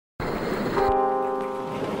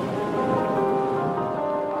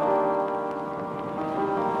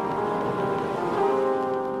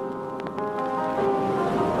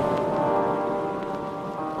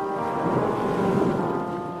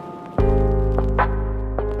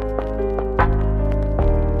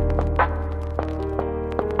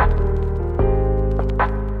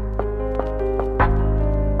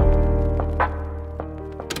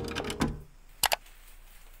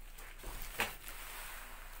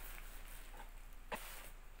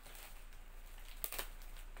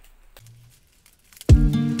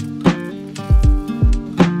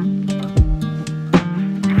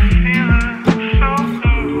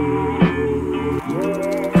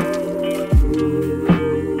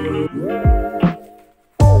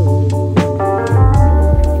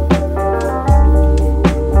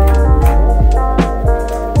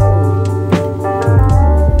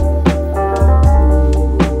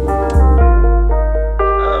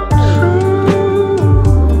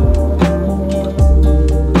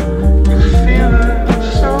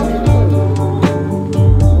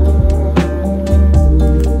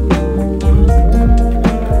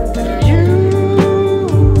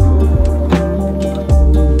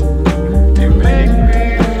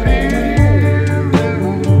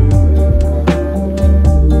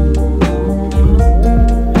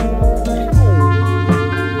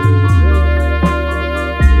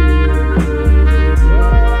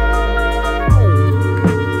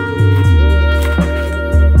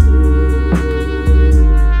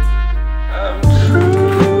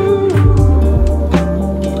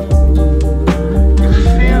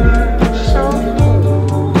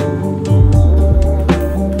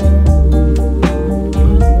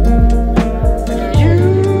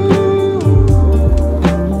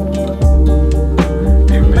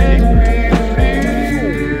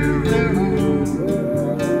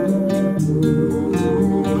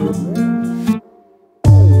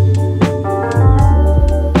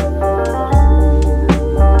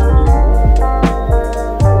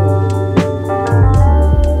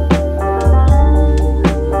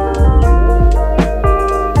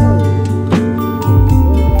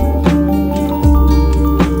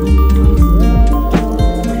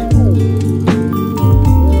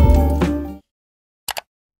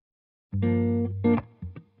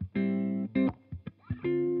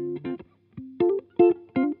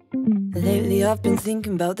Lately I've been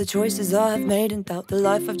thinking about the choices I have made and doubt the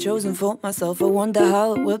life I've chosen for myself. I wonder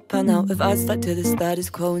how it would pan out if I stuck to the status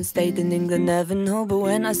quo and stayed in England. Never know, but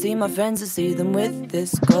when I see my friends I see them with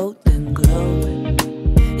this golden glow.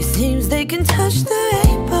 It seems they can touch the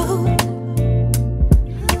rainbow.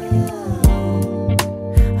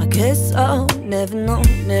 I guess I'll never know,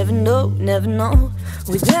 never know, never know.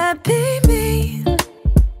 Would that be me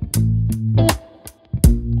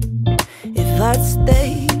if I'd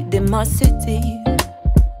stayed in my city?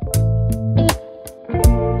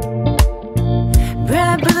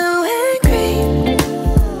 Red, blue and green.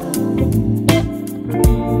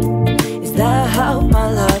 Is that how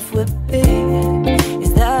my life would be?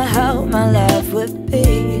 Is that how my life would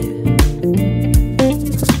be?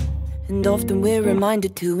 And often we're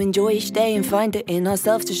reminded to enjoy each day and find it in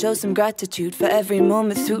ourselves to show some gratitude for every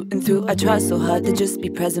moment through and through. I try so hard to just be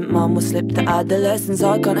present, mom will slip the adolescence.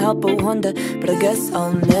 I can't help but wonder, but I guess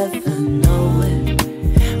I'll never know it,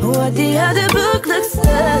 what the other book looks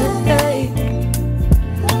like.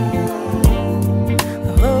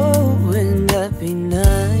 Oh, wouldn't that be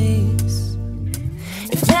nice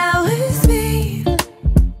if that was me?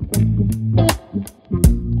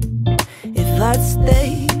 If I'd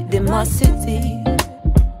stayed in my city.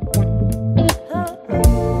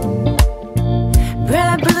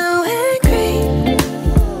 Red, blue and green.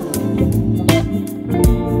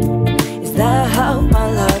 Is that how my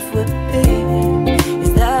life would be?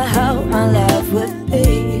 Is that how my life would be?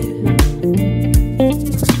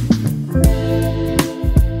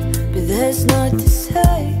 But that's not to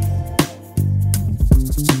say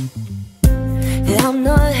that I'm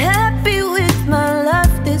not happy with my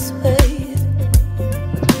life this way.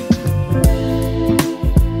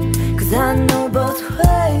 I know both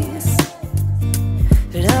ways,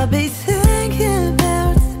 but I'll be thinking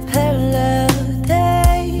about the parallel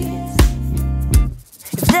days.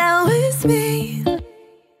 If that was me,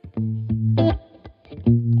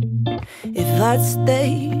 if I'd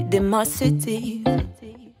stayed in my city.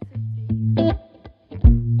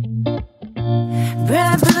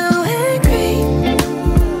 Red, blue and green.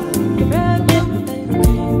 Red, blue and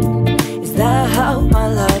green. Is that how my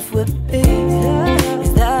life would be?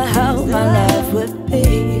 How my life would be.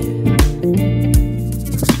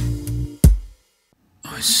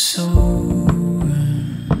 Oh, it's so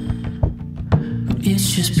but it's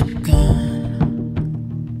just begun,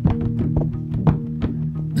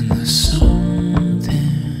 and there's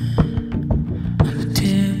something on the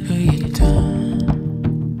tip of your tongue.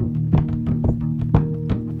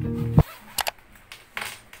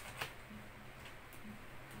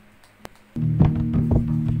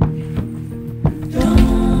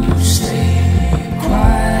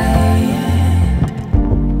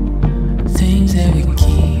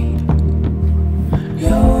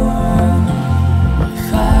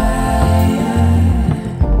 Fire.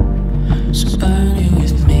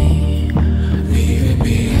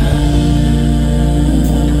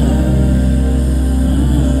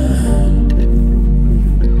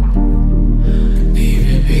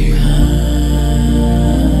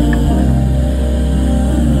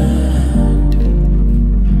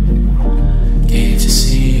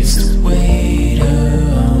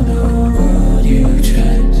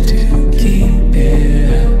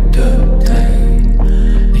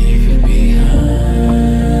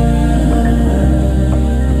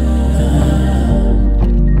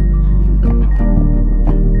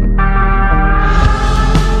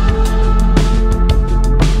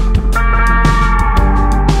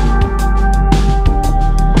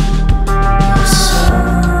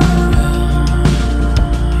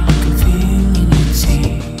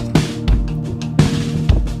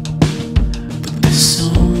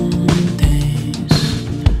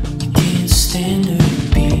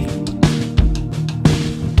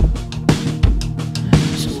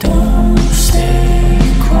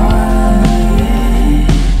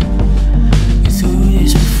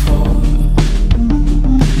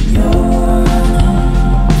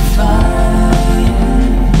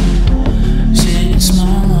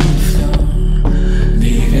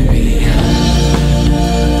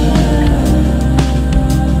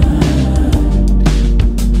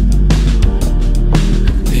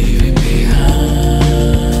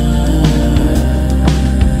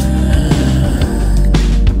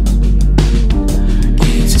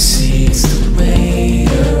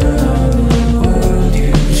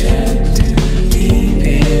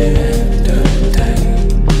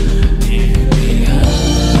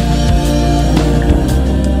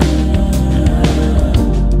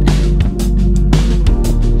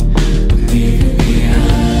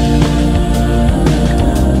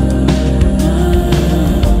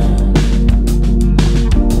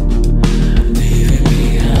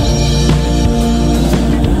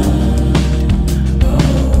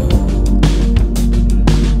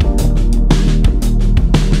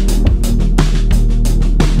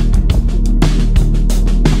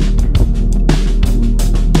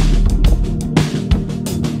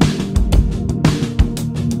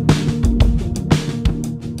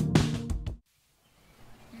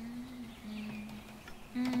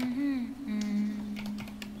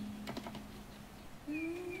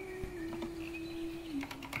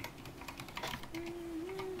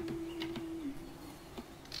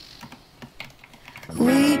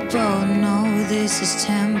 both know this is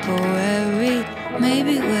temporary.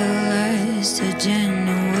 Maybe we'll last till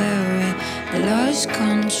January. I lost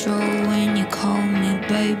control when you call me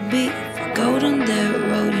baby. If I go down that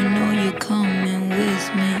road, you know you're coming with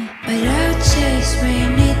me. But I'll chase rain